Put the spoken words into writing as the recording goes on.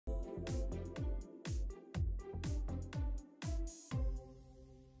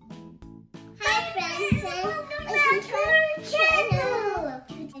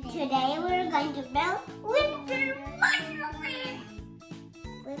spell winter wonderland.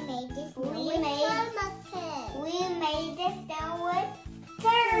 We made this We with made- thermacoal. We made the snow with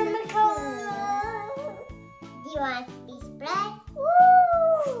thermacoal. Do you want to be spread?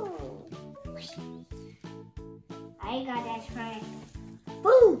 Woo! I got that friend.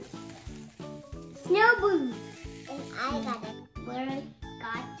 Boo! Snow boo! And I got it. We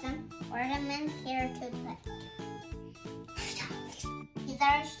got some ornaments here to put. These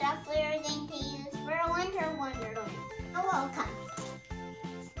are stuff we are going to use for a winter wonderland. You're welcome.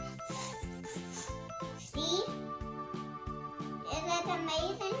 See? Is it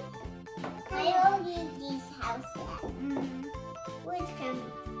amazing? I will use these houses. Which can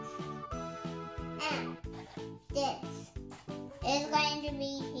And this is going to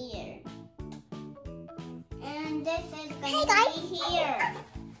be here. and this is going Hey, to guys. be here.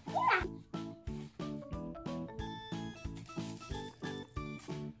 Yeah.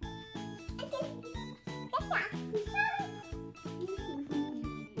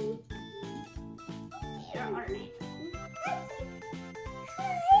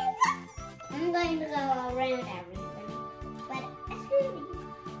 I'm going to go around everything, but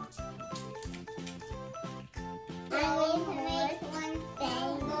I'm going to make one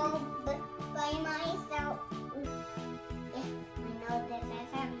thing by myself. yeah, I know this is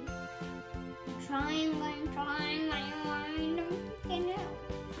heavy. I'm trying to pick it up.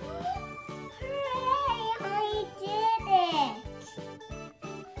 Hooray! I did it!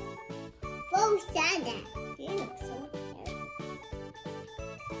 Who said that? You look so scary.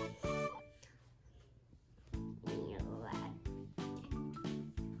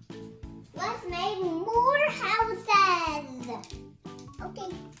 Let's make more houses. Okay.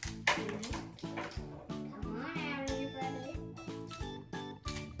 Come on, everybody.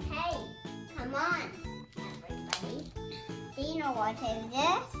 Hey, come on, everybody. Do you know what is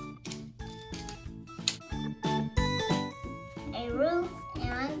this? A roof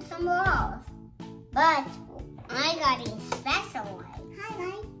and some walls. But I got a special way. Hi,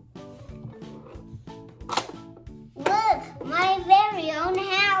 guys. Look, my very own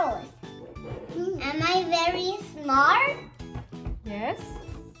house. Am I very smart? Yes.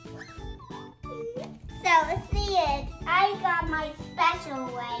 So see it. I got my special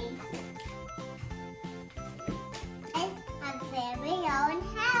way. I have a very own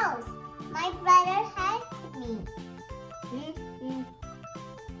house. My brother helped me.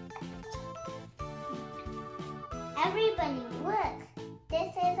 Everybody, look.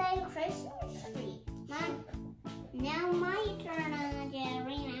 This is a Christmas tree. Now my turn to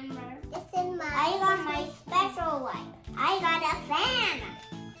remember. This is my. I got my special way. I got a fan.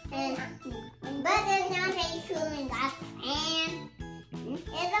 But it's not a cooling got fan.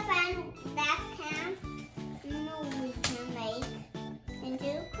 It's a fan that can we can make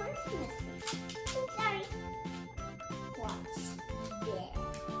into Christmas tree. Sorry. Watch this.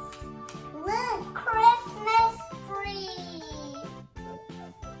 Look, Christmas tree.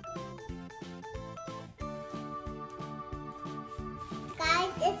 Guys,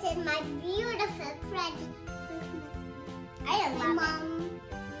 this is my beautiful Christmas. I My love it. mom